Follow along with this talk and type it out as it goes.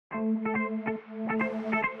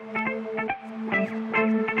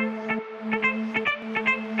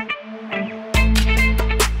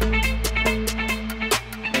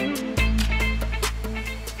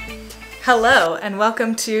Hello and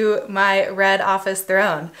welcome to my red office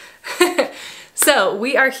throne. So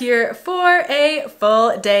we are here for a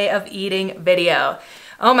full day of eating video.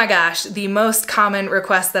 Oh my gosh, the most common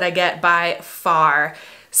request that I get by far.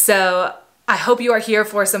 So I hope you are here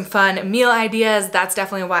for some fun meal ideas. That's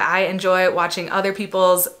definitely why I enjoy watching other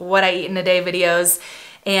people's what I eat in a day videos.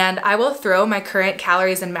 And I will throw my current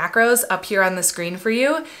calories and macros up here on the screen for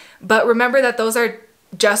you. But remember that those are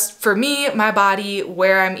just for me, my body,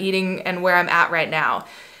 where I'm eating and where I'm at right now.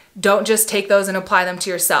 Don't just take those and apply them to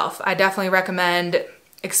yourself. I definitely recommend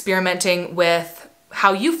experimenting with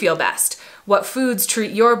how you feel best, what foods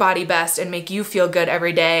treat your body best and make you feel good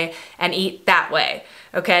every day, and eat that way.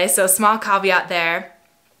 Okay, so small caveat there,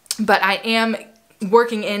 but I am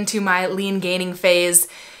working into my lean gaining phase.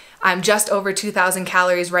 I'm just over 2,000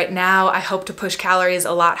 calories right now. I hope to push calories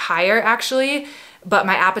a lot higher actually, but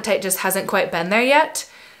my appetite just hasn't quite been there yet.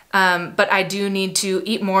 But I do need to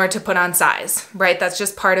eat more to put on size, right? That's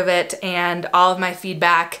just part of it. And all of my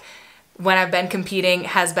feedback when I've been competing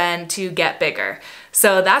has been to get bigger.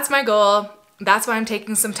 So that's my goal. That's why I'm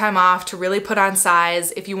taking some time off to really put on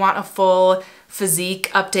size. If you want a full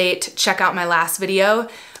physique update, check out my last video.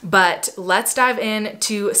 But let's dive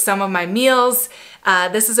into some of my meals.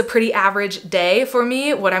 This is a pretty average day for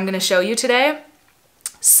me, what I'm gonna show you today.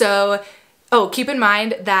 So, keep in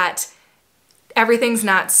mind that everything's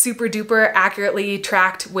not super duper accurately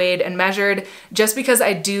tracked, weighed, and measured, just because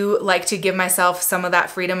I do like to give myself some of that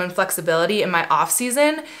freedom and flexibility in my off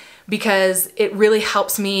season, because it really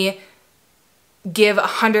helps me give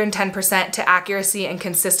 110% to accuracy and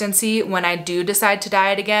consistency when I do decide to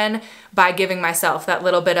diet again, by giving myself that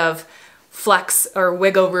little bit of flex or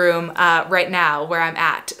wiggle room right now where I'm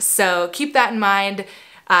at. So keep that in mind.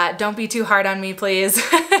 Don't be too hard on me, please.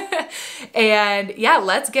 And yeah,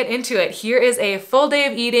 let's get into it. Here is a full day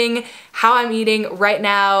of eating, how I'm eating right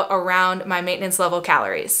now around my maintenance level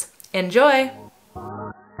calories. Enjoy.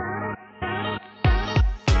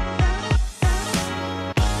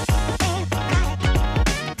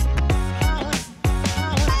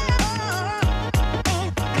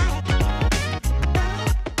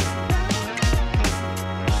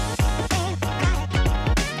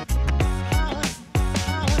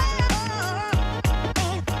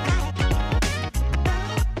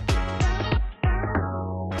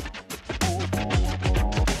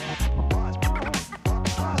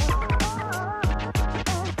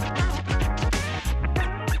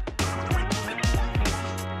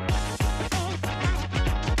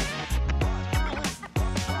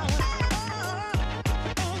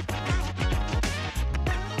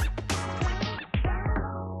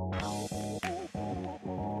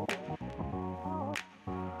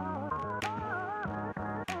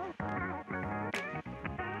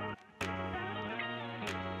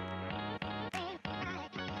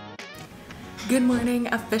 Good morning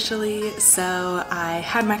officially. So I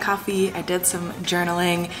had my coffee, I did some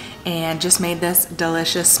journaling, and just made this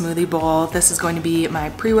delicious smoothie bowl. This is going to be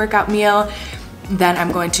my pre-workout meal. Then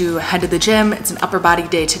I'm going to head to the gym. It's an upper body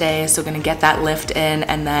day today, so gonna get that lift in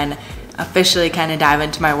and then officially kind of dive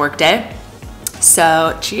into my work day.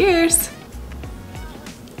 So cheers.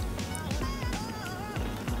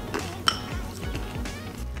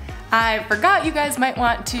 I forgot you guys might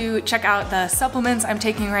want to check out the supplements I'm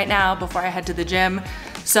taking right now before I head to the gym.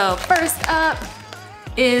 So first up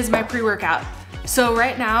is my pre-workout. So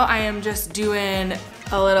right now I am just doing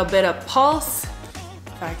a little bit of Pulse,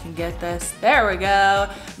 if I can get this, there we go,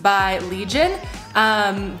 by Legion.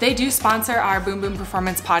 They do sponsor our Boom Boom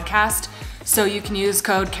Performance podcast. So you can use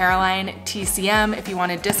code CarolineTCM if you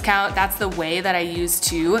want a discount. That's the way that I use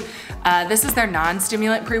too. This is their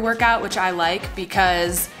non-stimulant pre-workout, which I like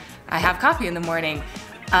because I have coffee in the morning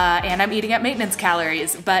and I'm eating at maintenance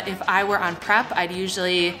calories. But if I were on prep, I'd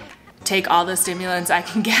usually take all the stimulants I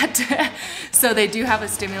can get. So they do have a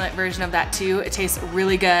stimulant version of that too. It tastes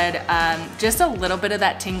really good. Just a little bit of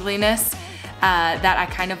that tingliness that I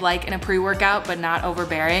kind of like in a pre-workout, but not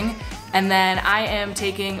overbearing. And then I am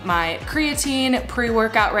taking my creatine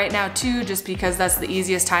pre-workout right now too, just because that's the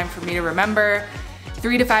easiest time for me to remember.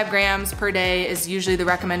 3 to 5 grams per day is usually the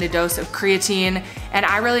recommended dose of creatine. And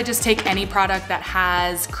I really just take any product that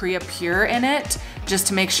has Creapure in it, just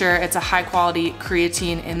to make sure it's a high quality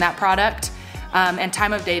creatine in that product. And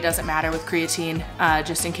time of day doesn't matter with creatine,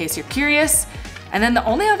 just in case you're curious. And then the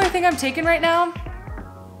only other thing I'm taking right now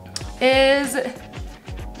is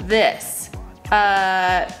this,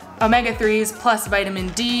 omega-3s plus vitamin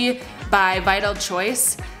D by Vital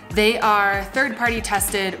Choice. They are third-party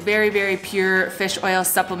tested, very, very pure fish oil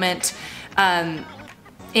supplement.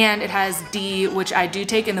 and it has D, which I do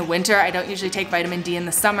take in the winter. I don't usually take vitamin D in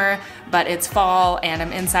the summer, but it's fall and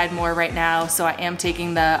I'm inside more right now, so I am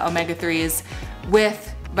taking the omega-3s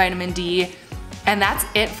with vitamin D. And that's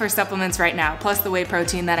it for supplements right now, plus the whey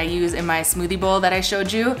protein that I use in my smoothie bowl that I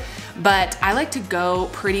showed you. But I like to go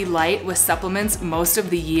pretty light with supplements most of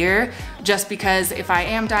the year, just because if I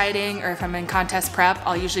am dieting or if I'm in contest prep,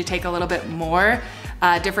 I'll usually take a little bit more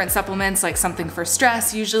different supplements, like something for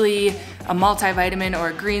stress, usually a multivitamin or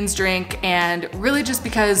a greens drink, and really just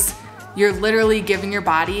because you're literally giving your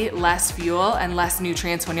body less fuel and less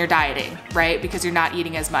nutrients when you're dieting, right? Because you're not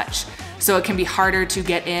eating as much. So it can be harder to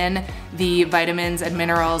get in the vitamins and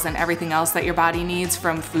minerals and everything else that your body needs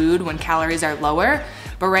from food when calories are lower.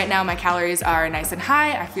 But right now my calories are nice and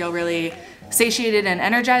high. I feel really satiated and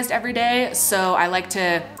energized every day. So I like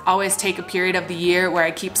to always take a period of the year where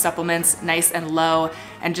I keep supplements nice and low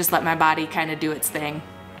and just let my body kind of do its thing.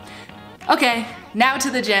 Okay, now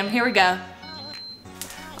to the gym, here we go.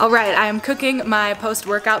 All right, I am cooking my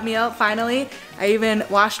post-workout meal, finally. I even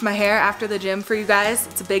washed my hair after the gym for you guys.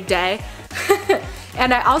 It's a big day.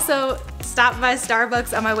 And I also stopped by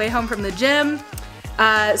Starbucks on my way home from the gym.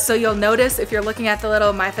 So you'll notice if you're looking at the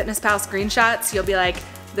little MyFitnessPal screenshots, you'll be like,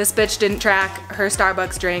 this bitch didn't track her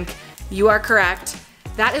Starbucks drink. You are correct.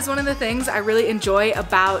 That is one of the things I really enjoy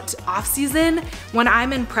about off-season. When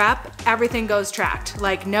I'm in prep, everything goes tracked.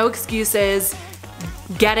 Like, no excuses,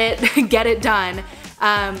 get it done.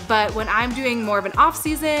 But when I'm doing more of an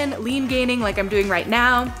off-season, lean gaining like I'm doing right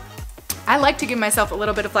now, I like to give myself a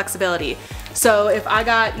little bit of flexibility. So if I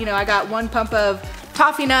got, I got 1 pump of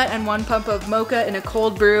toffee nut and 1 pump of mocha in a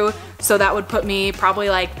cold brew, so that would put me probably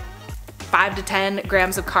like 5 to 10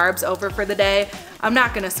 grams of carbs over for the day. I'm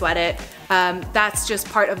not gonna sweat it. That's just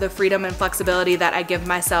part of the freedom and flexibility that I give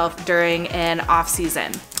myself during an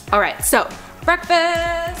off-season. All right, so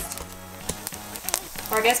breakfast.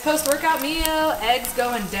 Or I guess post-workout meal, eggs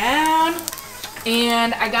going down.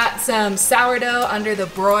 And I got some sourdough under the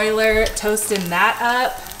broiler, toasting that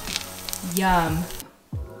up. Yum.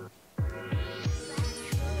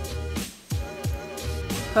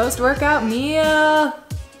 Post-workout meal.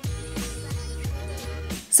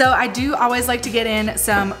 So I do always like to get in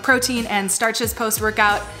some protein and starches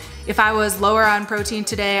post-workout. If I was lower on protein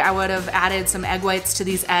today, I would have added some egg whites to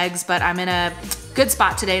these eggs, but I'm in a good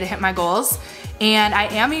spot today to hit my goals. And I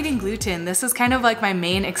am eating gluten. This is kind of like my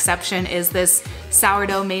main exception, is this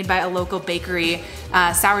sourdough made by a local bakery.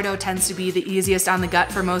 Sourdough tends to be the easiest on the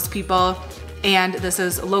gut for most people. And this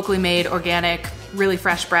is locally made, organic, really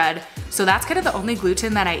fresh bread. So that's kind of the only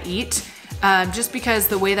gluten that I eat. Just because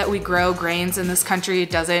the way that we grow grains in this country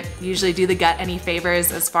doesn't usually do the gut any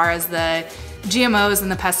favors as far as the GMOs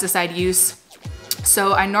and the pesticide use.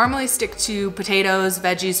 So I normally stick to potatoes,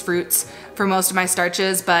 veggies, fruits for most of my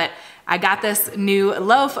starches, but I got this new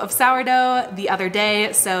loaf of sourdough the other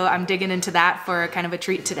day, so I'm digging into that for kind of a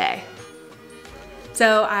treat today.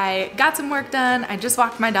 So I got some work done, I just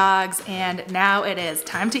walked my dogs, and now it is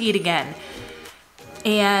time to eat again.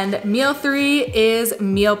 And meal 3 is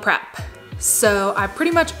meal prep. So I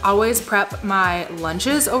pretty much always prep my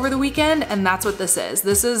lunches over the weekend, and that's what this is.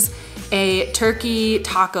 This is a turkey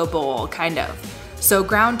taco bowl, kind of. So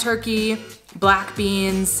ground turkey, black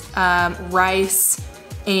beans, rice,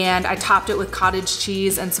 and I topped it with cottage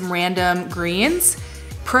cheese and some random greens.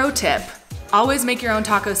 Pro tip, always make your own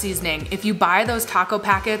taco seasoning. If you buy those taco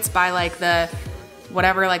packets by like the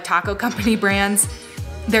whatever like taco company brands,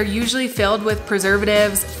 they're usually filled with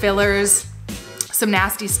preservatives, fillers, some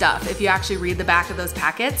nasty stuff if you actually read the back of those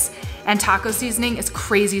packets. And taco seasoning is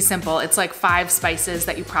crazy simple. It's like 5 spices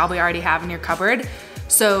that you probably already have in your cupboard.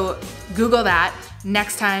 So Google that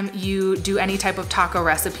next time you do any type of taco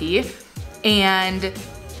recipe. And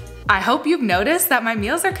I hope you've noticed that my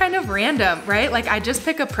meals are kind of random, right? Like I just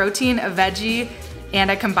pick a protein, a veggie, and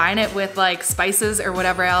I combine it with like spices or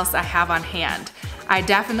whatever else I have on hand. I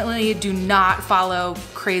definitely do not follow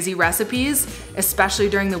crazy recipes, especially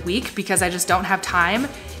during the week, because I just don't have time.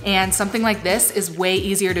 And something like this is way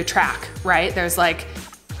easier to track, right? There's like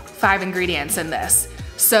 5 ingredients in this.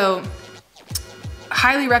 So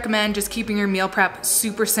highly recommend just keeping your meal prep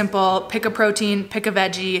super simple. Pick a protein, pick a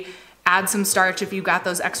veggie, add some starch if you've got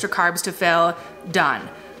those extra carbs to fill, done,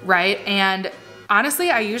 right? And honestly,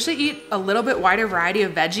 I usually eat a little bit wider variety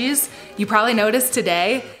of veggies. You probably noticed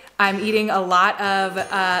today, I'm eating a lot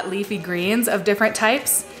of leafy greens of different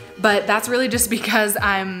types, but that's really just because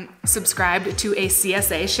I'm subscribed to a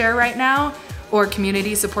CSA share right now, or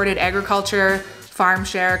community supported agriculture, farm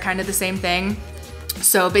share, kind of the same thing.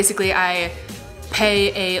 So basically I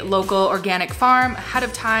pay a local organic farm ahead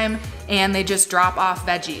of time and they just drop off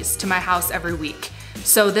veggies to my house every week.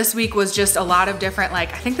 So this week was just a lot of different,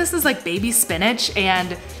 like, I think this is like baby spinach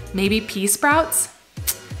and maybe pea sprouts.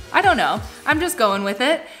 I don't know, I'm just going with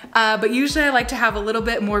it. But usually I like to have a little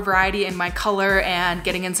bit more variety in my color and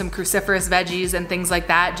getting in some cruciferous veggies and things like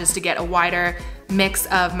that just to get a wider mix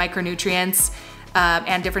of micronutrients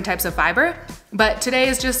and different types of fiber. But today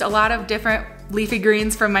is just a lot of different leafy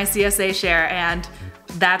greens from my CSA share, and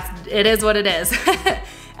it is what it is.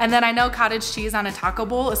 And then I know cottage cheese on a taco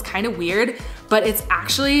bowl is kind of weird, but it's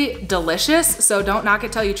actually delicious, so don't knock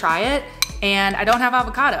it till you try it. And I don't have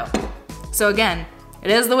avocado. So again, it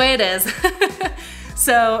is the way it is.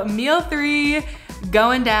 So meal 3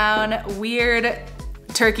 going down, weird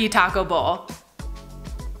turkey taco bowl.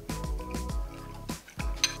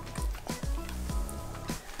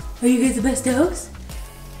 Are you guys the best dogs?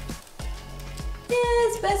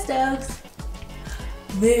 Yes, best dogs.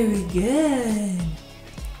 Very good.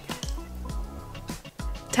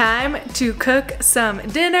 Time to cook some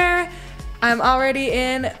dinner. I'm already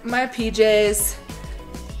in my PJs.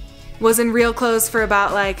 Was in real clothes for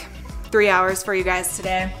about like 3 hours for you guys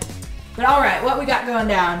today. But all right, what we got going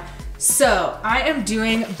down? So I am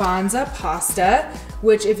doing Banza pasta,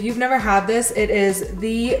 which if you've never had this, it is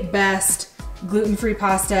the best gluten-free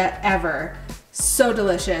pasta ever. So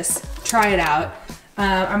delicious, try it out.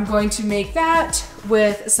 I'm going to make that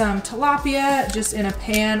with some tilapia, just in a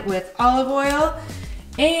pan with olive oil.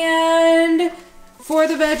 And for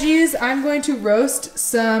the veggies, I'm going to roast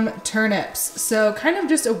some turnips. So kind of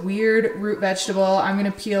just a weird root vegetable. I'm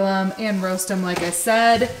gonna peel them and roast them like I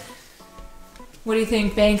said. What do you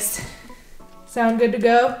think, Banks? Sound good to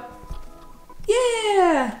go?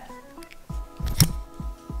 Yeah!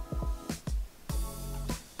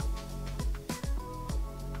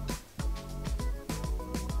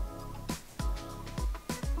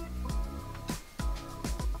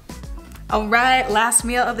 All right, last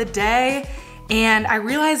meal of the day. And I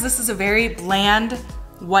realize this is a very bland,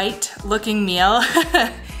 white looking meal,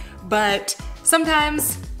 but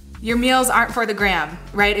sometimes your meals aren't for the gram,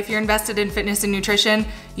 right? If you're invested in fitness and nutrition,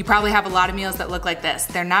 you probably have a lot of meals that look like this.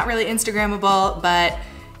 They're not really Instagrammable, but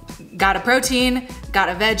got a protein, got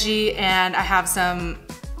a veggie, and I have some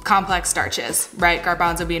complex starches, right?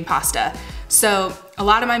 Garbanzo bean pasta. So a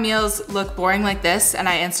lot of my meals look boring like this, and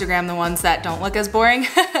I Instagram the ones that don't look as boring,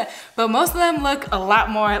 but most of them look a lot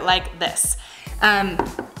more like this.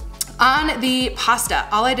 On the pasta,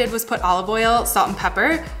 all I did was put olive oil, salt and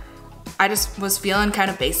pepper. I just was feeling kind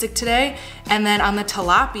of basic today. And then on the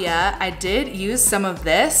tilapia, I did use some of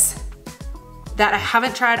this that I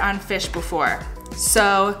haven't tried on fish before.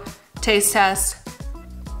 So, taste test.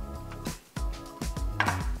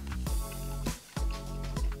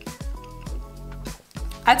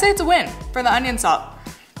 I'd say it's a win for the onion salt.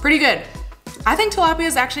 Pretty good. I think tilapia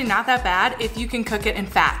is actually not that bad if you can cook it in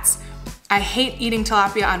fats. I hate eating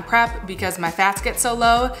tilapia on prep because my fats get so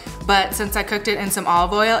low, but since I cooked it in some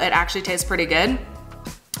olive oil, it actually tastes pretty good.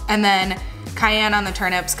 And then cayenne on the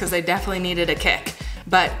turnips because they definitely needed a kick.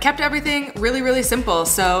 But kept everything really, really simple.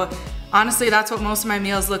 So honestly, that's what most of my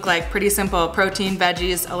meals look like. Pretty simple, protein,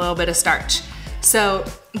 veggies, a little bit of starch. So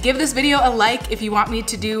give this video a like if you want me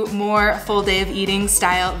to do more full day of eating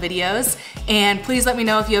style videos. And please let me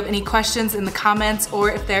know if you have any questions in the comments or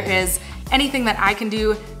if there is anything that I can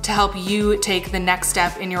do to help you take the next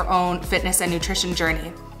step in your own fitness and nutrition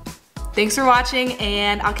journey. Thanks for watching,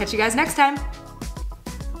 and I'll catch you guys next time.